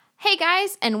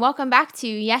guys, and welcome back to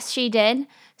Yes She Did.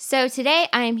 So today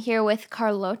I am here with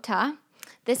Carlota.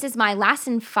 This is my last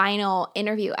and final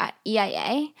interview at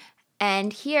EIA,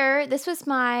 and this was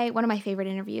one of my favorite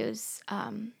interviews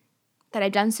that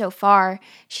I've done so far.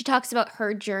 She talks about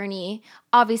her journey,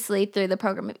 obviously through the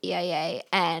program of EIA,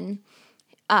 and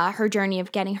her journey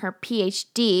of getting her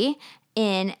PhD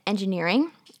in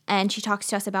engineering, and she talks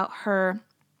to us about her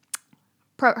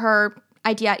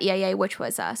idea at EIA, which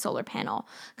was a solar panel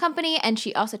company, and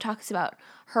she also talks about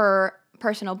her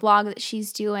personal blog that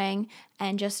she's doing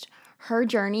and just her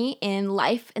journey in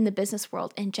life in the business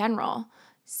world in general.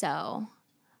 So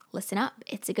listen up,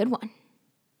 it's a good one.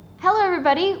 Hello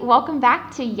everybody, welcome back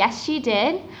to Yes She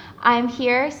Did. I'm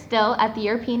here still at the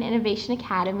European Innovation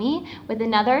Academy with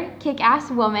another kick-ass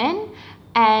woman,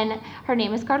 and her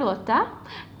name is Carlota,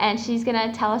 and she's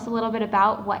gonna tell us a little bit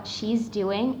about what she's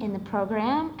doing in the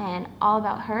program and all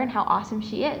about her and how awesome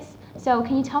she is. So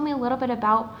can you tell me a little bit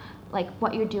about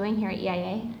what you're doing here at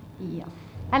EIA? Yes.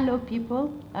 Hello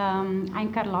people,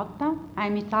 I'm Carlotta.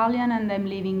 I'm Italian and I'm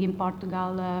living in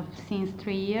Portugal since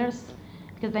 3 years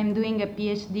because I'm doing a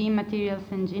PhD in materials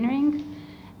engineering,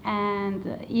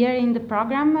 and here in the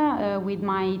program with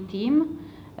my team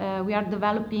we are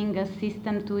developing a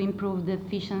system to improve the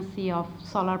efficiency of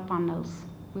solar panels.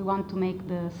 We want to make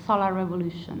the solar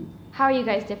revolution. How are you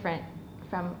guys different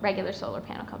from regular solar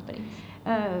panel companies?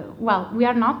 Well, we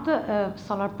are not a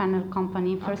solar panel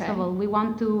company. First Okay. of all, we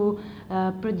want to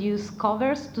produce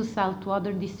covers to sell to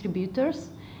other distributors,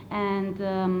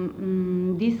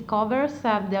 and these covers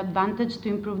have the advantage to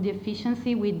improve the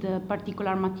efficiency with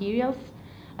particular materials.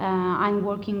 I'm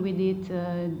working with it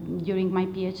during my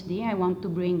PhD. I want to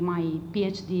bring my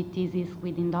PhD thesis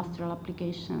with industrial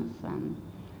applications and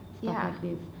stuff like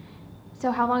this.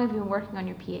 So how long have you been working on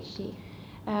your PhD?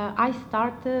 I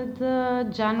started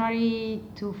January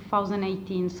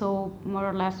 2018, so more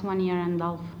or less 1 year and a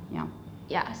half. Yeah.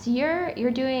 Yeah. So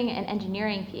you're doing an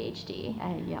engineering PhD.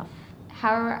 Yes.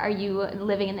 How are you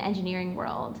living in the engineering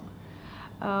world?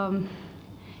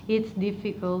 It's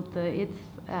difficult.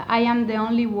 I am the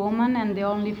only woman and the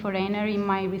only foreigner in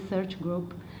my research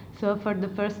group. So for the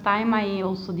first time, I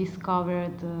also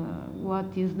discovered what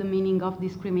is the meaning of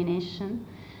discrimination.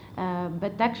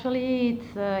 But actually,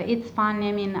 it's fun.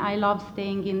 I mean, I love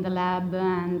staying in the lab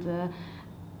and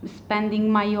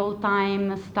spending my whole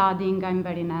time studying. I'm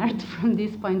very nerd from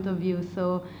this point of view.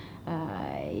 So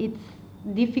it's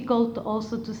difficult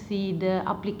also to see the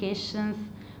applications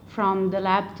from the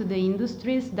lab to the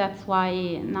industries. That's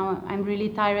why now I'm really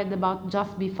tired about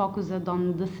just be focused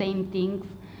on the same things,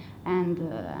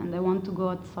 and I want to go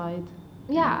outside.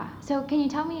 Yeah. So can you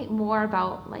tell me more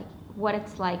about what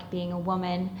it's like being a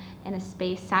woman in a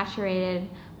space saturated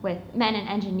with men in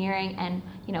engineering, and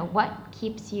what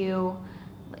keeps you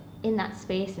in that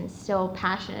space and still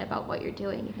passionate about what you're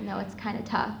doing, even though it's kind of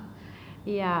tough?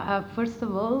 Yeah, first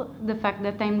of all, the fact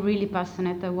that I'm really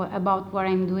passionate about what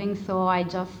I'm doing, so I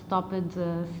just stopped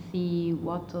see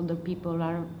what other people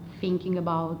are thinking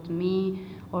about me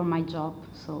or my job,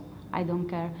 so I don't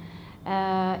care.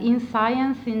 In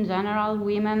science, in general,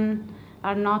 women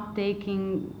are not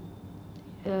taking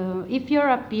if your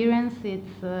appearance is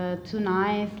too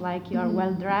nice, like you are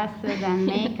well dressed and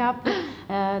makeup,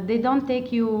 they don't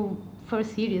take you for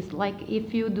serious. Like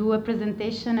if you do a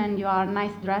presentation and you are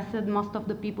nice dressed, most of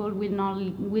the people will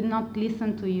not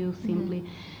listen to you simply.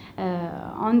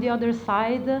 On the other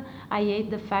side, I hate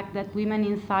the fact that women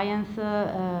in science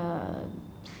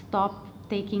stop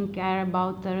taking care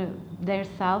about their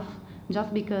self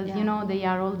just because they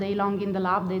are all day long in the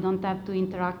lab. They don't have to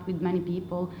interact with many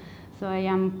people. So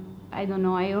I don't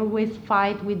know, I always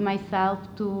fight with myself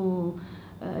to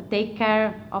take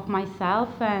care of myself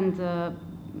and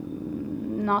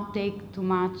not take too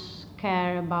much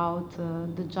care about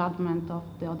the judgment of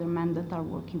the other men that are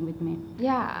working with me.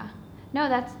 Yeah. No,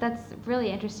 that's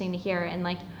really interesting to hear.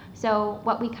 And so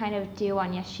what we kind of do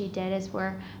on Yes She Did is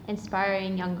we're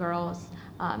inspiring young girls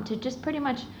to just pretty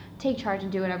much take charge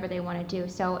and do whatever they want to do.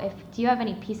 So do you have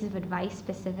any pieces of advice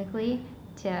specifically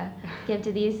to give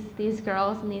to these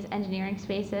girls in these engineering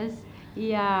spaces?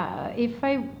 Yeah, if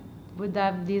I would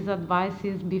have these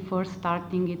advices before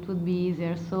starting, it would be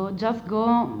easier. So just go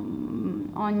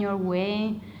on your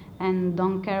way and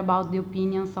don't care about the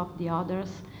opinions of the others.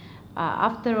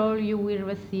 After all, you will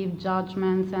receive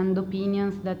judgments and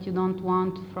opinions that you don't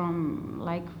want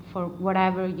for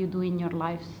whatever you do in your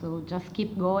life. So just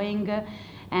keep going,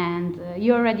 and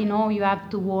you already know you have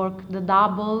to work the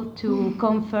double to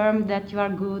confirm that you are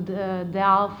good, the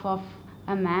half of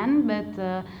a man.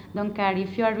 But don't care,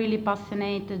 if you are really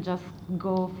passionate, just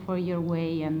go for your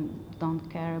way and don't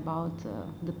care about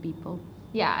the people.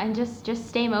 Yeah, and just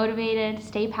stay motivated,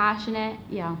 stay passionate.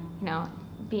 Yeah. You know,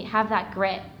 have that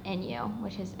grit in you,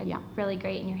 which is Yeah. really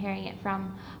great, and you're hearing it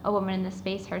from a woman in the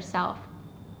space herself.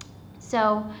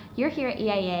 So you're here at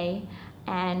EIA,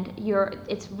 and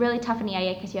it's really tough in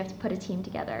EIA because you have to put a team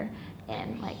together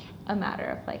in like a matter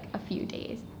of like a few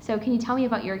days. So can you tell me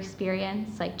about your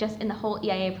experience, like just in the whole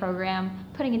EIA program,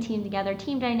 putting a team together,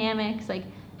 team dynamics, like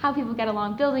how people get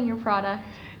along, building your product?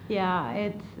 Yeah,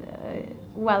 it's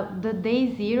well, the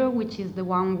day zero, which is the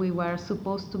one we were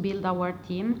supposed to build our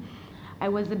team, I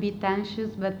was a bit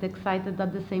anxious but excited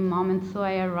at the same moment. So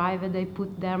I arrived, I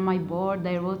put there my board,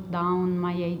 I wrote down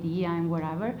my idea and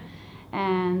whatever.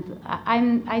 And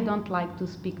I don't like to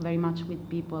speak very much with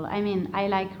people. I mean, I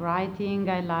like writing,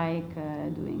 I like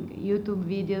doing YouTube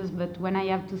videos, but when I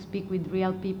have to speak with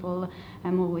real people,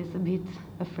 I'm always a bit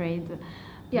afraid.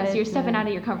 Yeah, so you're But, stepping out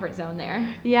of your comfort zone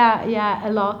there. Yeah,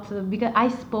 a lot. Because I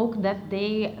spoke that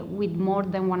day with more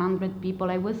than 100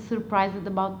 people. I was surprised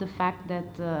about the fact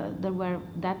that there were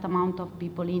that amount of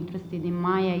people interested in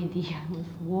my idea. I was,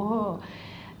 whoa.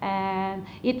 And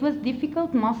it was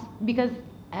difficult because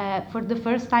for the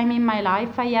first time in my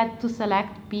life, I had to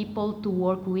select people to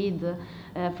work with.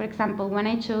 For example, when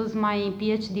I chose my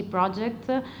PhD project,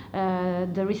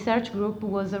 the research group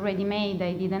was already made.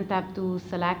 I didn't have to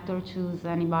select or choose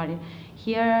anybody.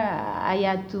 Here, I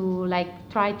had to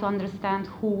try to understand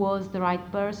who was the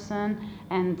right person,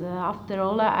 and after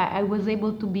all, I was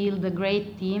able to build a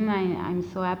great team. I'm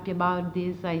so happy about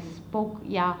this. I spoke,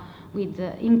 with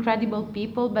incredible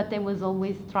people, but I was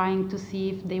always trying to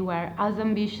see if they were as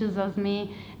ambitious as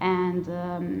me. And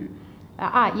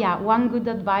one good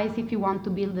advice: if you want to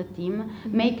build a team,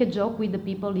 make a joke with the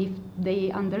people. If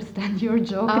they understand your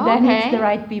joke, then okay. it's the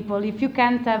right people. If you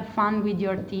can't have fun with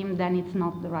your team, then it's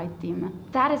not the right team.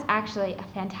 That is actually a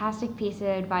fantastic piece of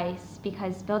advice,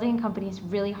 because building a company is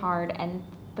really hard, and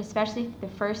especially the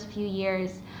first few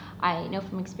years, I know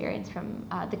from experience from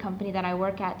the company that I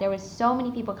work at, there was so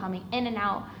many people coming in and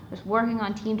out, just working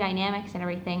on team dynamics and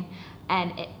everything,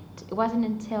 and it wasn't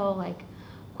until like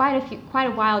quite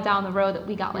a while down the road that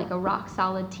we got like a rock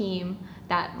solid team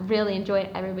that really enjoyed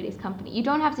everybody's company. You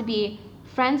don't have to be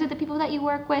friends with the people that you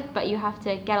work with, but you have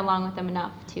to get along with them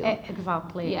enough to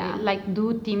exactly yeah.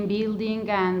 Do team building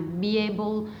and be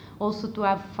able also to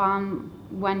have fun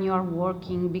when you're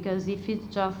working, because if it's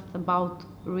just about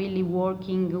really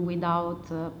working without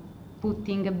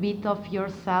putting a bit of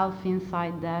yourself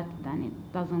inside that, then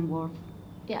it doesn't work.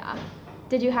 Yeah.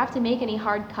 Did you have to make any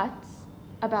hard cuts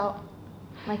about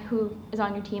like who is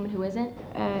on your team and who isn't?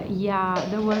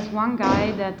 There was one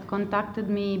guy that contacted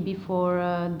me before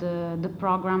the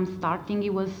program starting. He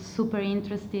was super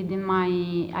interested in my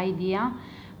idea,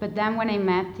 but then when I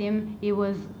met him, he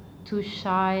was too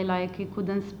shy, like he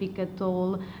couldn't speak at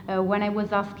all. When I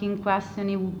was asking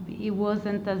questions, he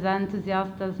wasn't as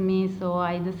enthusiastic as me, so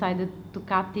I decided to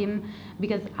cut him,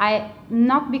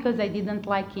 not because I didn't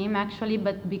like him actually,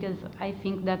 but because I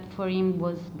think that for him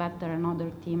was better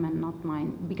another team and not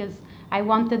mine, because I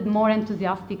wanted more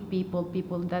enthusiastic people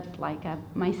that have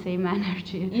my same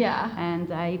energy. Yeah.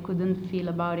 And I couldn't feel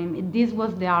about him. This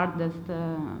was the hardest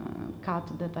cut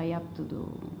that I have to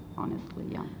do,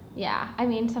 honestly. Yeah, I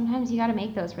mean, sometimes you got to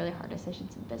make those really hard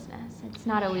decisions in business. It's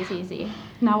not always easy.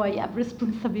 Now I have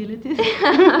responsibilities.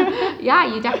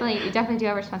 Yeah, you definitely do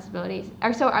have responsibilities.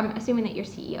 Or so I'm assuming that you're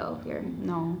CEO here.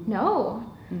 No.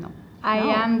 I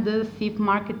am the Chief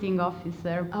Marketing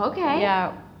Officer. Okay.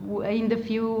 Yeah, in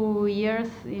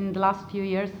the last few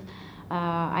years,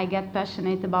 I get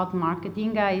passionate about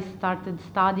marketing. I started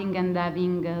studying and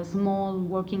having small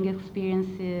working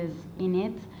experiences in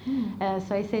it.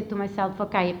 So I said to myself,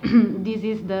 okay, this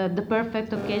is the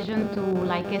perfect occasion to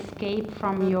escape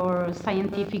from your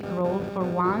scientific role for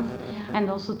once, and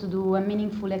also to do a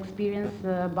meaningful experience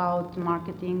about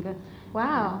marketing.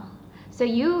 Wow. So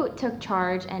you took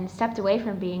charge and stepped away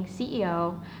from being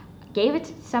CEO, gave it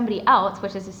to somebody else,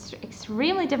 which is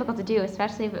extremely difficult to do,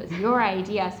 especially if it was your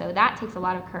idea. So that takes a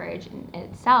lot of courage in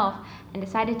itself, and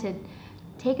decided to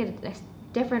take a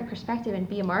different perspective and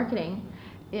be a marketing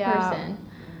person.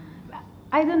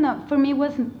 I don't know. For me, it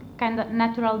was kind of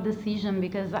natural decision,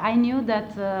 because I knew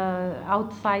that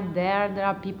outside there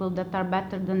are people that are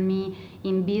better than me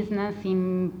in business,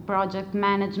 in project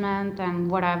management, and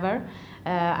whatever.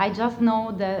 I just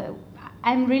know that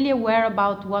I'm really aware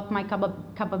about what my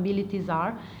capabilities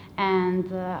are,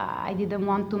 and I didn't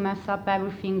want to mess up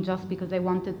everything just because I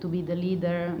wanted to be the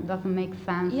leader. It doesn't make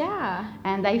sense. Yeah.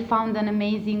 And I found an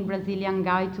amazing Brazilian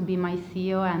guy to be my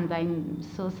CEO, and I'm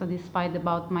so satisfied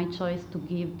about my choice to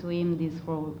give to him this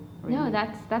role. Really. No,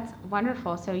 that's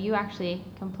wonderful. So you actually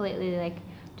completely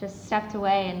just stepped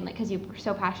away and because you were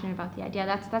so passionate about the idea.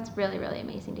 That's really, really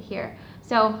amazing to hear.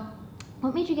 So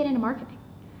what made you get into marketing?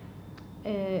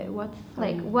 What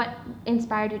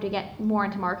inspired you to get more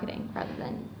into marketing rather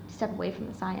than step away from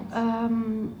the science?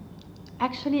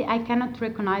 Actually, I cannot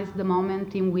recognize the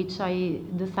moment in which I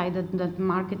decided that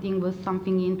marketing was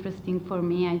something interesting for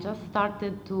me. I just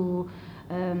started to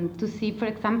see, for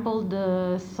example,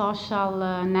 the social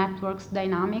networks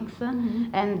dynamics,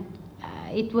 and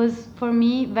it was for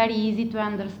me very easy to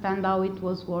understand how it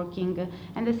was working.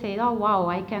 And I said, oh wow,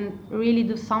 I can really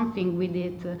do something with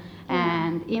it.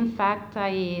 And in fact,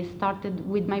 I started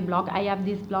with my blog. I have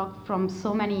this blog from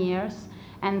so many years.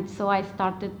 And so I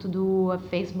started to do a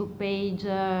Facebook page,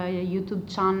 a YouTube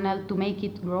channel to make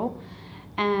it grow.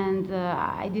 And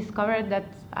I discovered that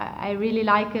I really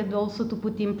like it also to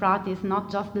put in practice, not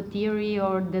just the theory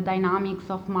or the dynamics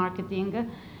of marketing.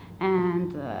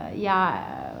 And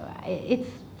it's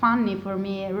funny for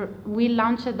me. We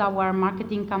launched our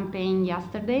marketing campaign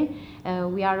yesterday.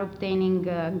 We are obtaining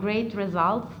great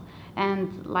results, and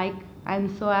like I'm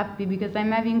so happy because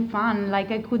I'm having fun.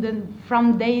 Like I couldn't,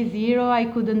 from day zero, I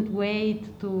couldn't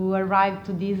wait to arrive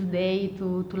to this day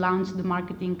to launch the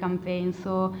marketing campaign.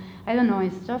 So I don't know,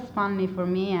 it's just funny for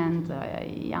me, and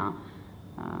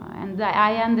and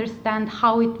I understand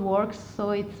how it works. So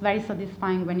it's very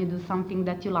satisfying when you do something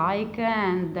that you like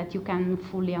and that you can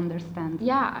fully understand.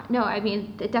 Yeah, no, I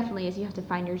mean, it definitely is. You have to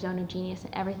find your zone of genius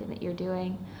in everything that you're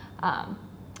doing.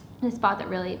 The spot that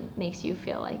really makes you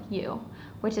feel like you,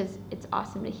 which is, it's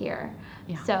awesome to hear.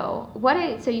 Yeah. So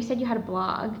so you said you had a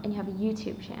blog and you have a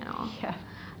YouTube channel. Yeah.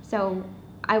 So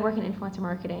I work in influencer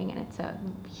marketing and it's a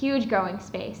huge growing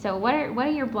space. So what are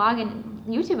your blog and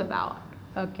YouTube about?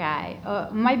 Okay,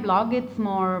 my blog, it's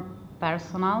more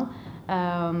personal,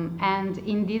 and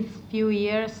in these few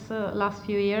years, last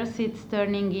few years, it's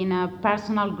turning in a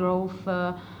personal growth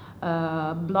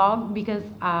blog, because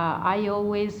I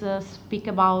always speak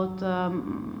about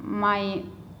my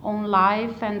own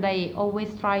life, and I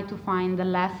always try to find a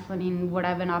lesson in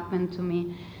whatever happened to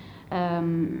me.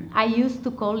 I used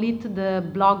to call it the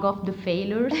blog of the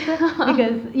failures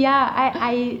because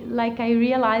I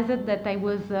realized that I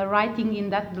was writing in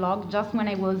that blog just when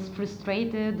I was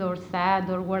frustrated or sad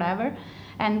or whatever.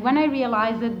 And when I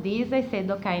realized this, I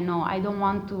said, okay, no, I don't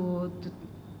want to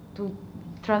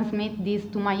transmit this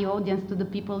to my audience, to the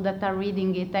people that are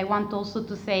reading it. I want also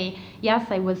to say, yes,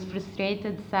 I was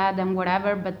frustrated, sad, and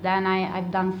whatever, but then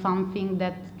I've done something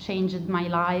that changed my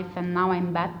life, and now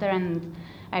I'm better, and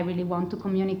I really want to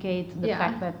communicate the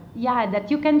fact that,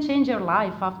 that you can change your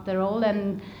life after all,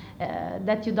 and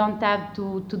that you don't have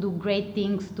to do great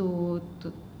things to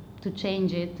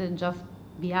change it. Just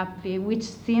be happy, which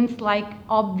seems like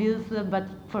obvious, but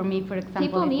for me, for example,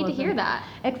 people need to hear that.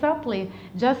 Exactly.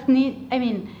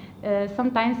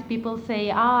 Sometimes people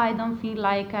say, I don't feel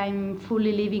like I'm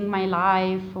fully living my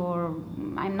life, or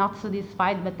I'm not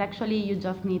satisfied, but actually you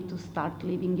just need to start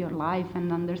living your life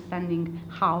and understanding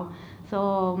how.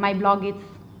 So my blog is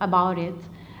about it.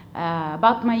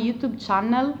 About my YouTube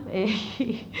channel,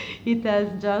 it has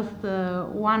just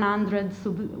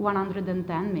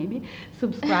 110 maybe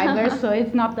subscribers, so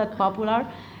it's not that popular.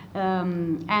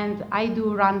 And I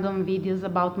do random videos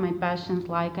about my passions,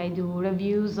 like I do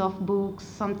reviews of books.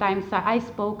 Sometimes I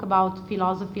spoke about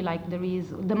philosophy, like there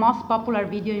is the most popular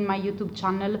video in my YouTube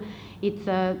channel. It's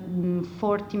a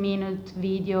 40-minute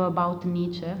video about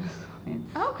Nietzsche.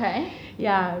 Okay.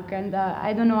 Yeah, and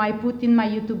I don't know, I put in my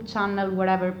YouTube channel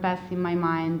whatever passed in my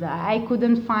mind. I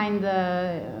couldn't find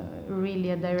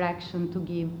really a direction to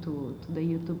give to the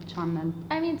YouTube channel.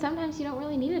 I mean, sometimes you don't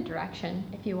really need a direction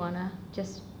if you want to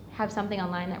just have something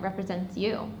online that represents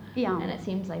you. Yeah. And it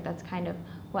seems like that's kind of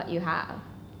what you have.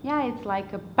 Yeah, it's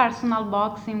like a personal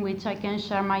box in which I can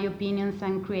share my opinions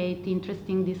and create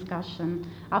interesting discussion.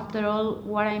 After all,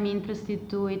 what I'm interested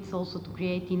to, it's also to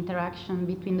create interaction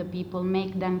between the people,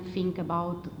 make them think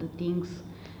about the things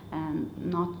and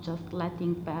not just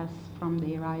letting pass from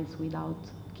their eyes without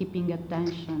keeping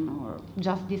attention, or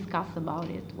just discuss about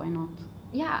it. Why not?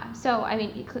 Yeah, so I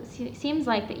mean, it seems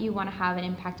like that you want to have an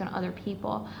impact on other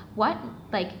people. What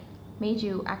made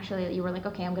you actually, you were like,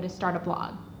 okay, I'm going to start a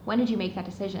blog? When did you make that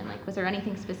decision? Like, was there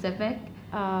anything specific?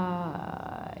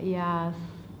 Yes,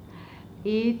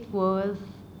 it was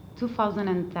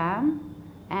 2010,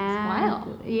 and it's a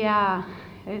while. Yeah,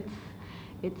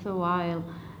 it's a while,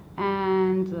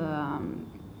 and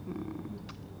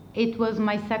it was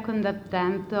my second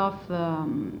attempt of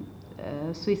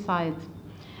suicide,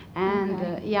 and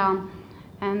Okay.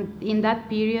 and in that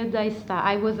period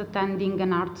I was attending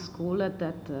an art school at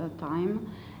that time.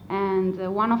 And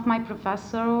one of my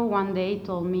professor one day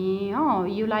told me, "Oh,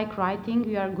 you like writing?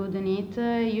 You are good in it.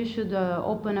 You should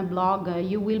open a blog.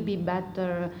 You will be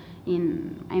better in.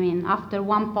 I mean, after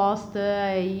one post,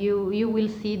 you will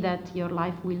see that your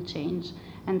life will change."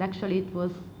 And actually, it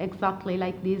was exactly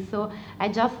like this. So I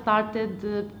just started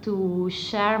to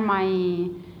share my,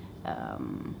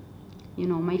 um,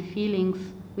 my feelings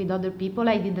with other people.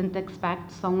 I didn't expect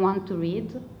someone to read,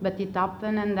 but it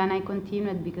happened, and then I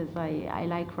continued because I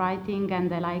like writing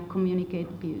and I like communicate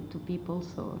to people.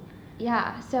 So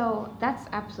Yeah, so that's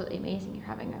absolutely amazing. You're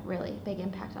having a really big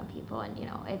impact on people, and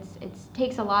it's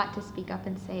takes a lot to speak up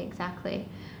and say exactly.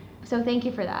 So thank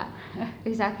you for that.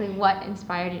 Exactly what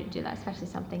inspired you to do that, especially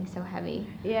something so heavy.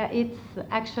 yeah, it's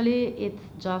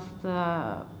just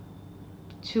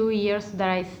 2 years that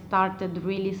I started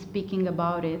really speaking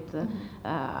about it.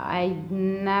 I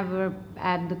never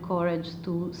had the courage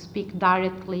to speak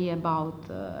directly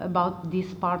about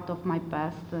this part of my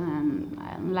past,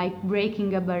 and like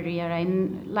breaking a barrier.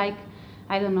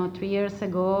 I don't know, 3 years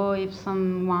ago, if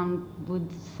someone would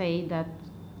say that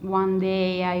one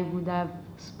day I would have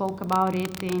spoke about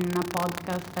it in a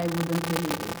podcast, I wouldn't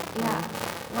believe it. Yeah.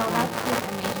 Well, that's like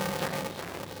amazing courage.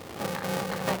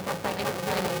 Like it's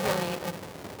really, really.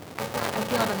 I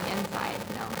feel it on the inside,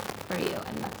 for you,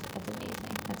 and that's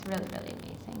amazing. That's really, really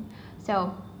amazing. So,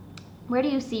 where do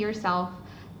you see yourself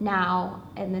now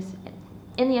in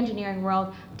the engineering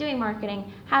world, doing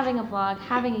marketing, having a blog,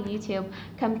 having a YouTube,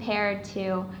 compared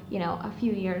to a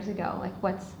few years ago? Like,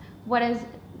 what is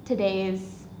today's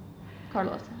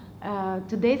Carlotta?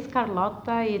 Today's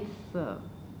Carlotta, it's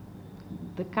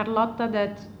the Carlotta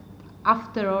that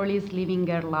after all is living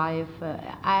her life.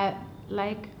 I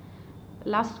like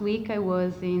last week I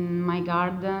was in my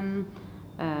garden,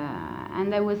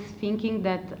 and I was thinking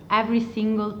that every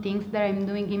single things that I'm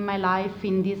doing in my life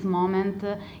in this moment,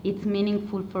 it's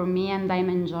meaningful for me and I'm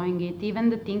enjoying it. Even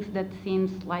the things that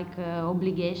seems like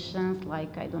obligations,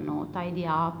 like I don't know, tidy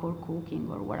up or cooking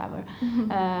or whatever,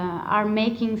 are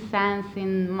making sense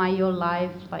in my whole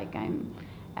life. Like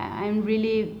I'm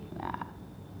really.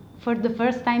 For the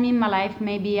first time in my life,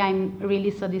 maybe I'm really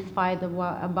satisfied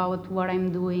about what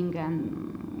I'm doing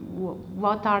and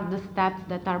what are the steps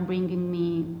that are bringing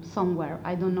me somewhere.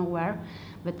 I don't know where,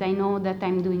 but I know that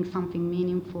I'm doing something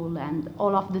meaningful and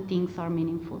all of the things are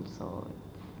meaningful. So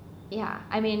yeah,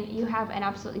 I mean, you have an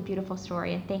absolutely beautiful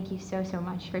story, and thank you so, so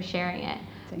much for sharing it.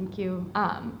 Thank you.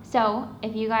 So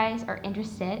if you guys are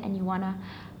interested and you want to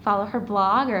follow her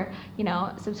blog or,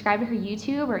 subscribe to her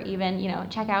YouTube or even,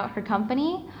 check out her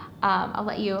company, I'll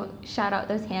let you shout out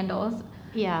those handles.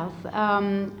 Yes,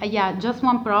 yeah, just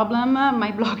one problem.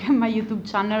 My blog and my YouTube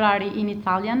channel are in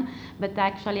Italian, but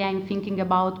actually I'm thinking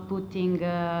about putting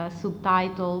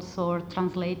subtitles or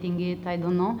translating it, I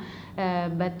don't know.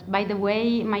 But by the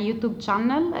way, my YouTube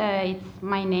channel, it's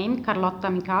my name, Carlotta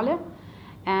Micale,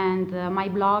 and my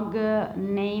blog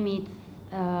name is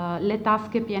Le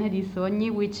tasche piene di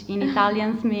sogni, which in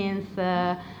Italian means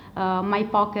my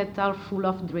pockets are full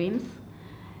of dreams.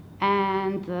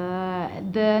 And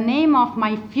the name of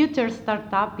my future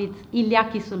startup is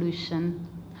Iliaki Solution.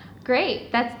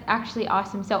 Great. That's actually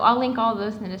awesome. So I'll link all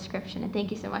those in the description. And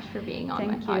thank you so much for being on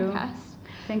my podcast.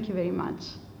 Thank you very much.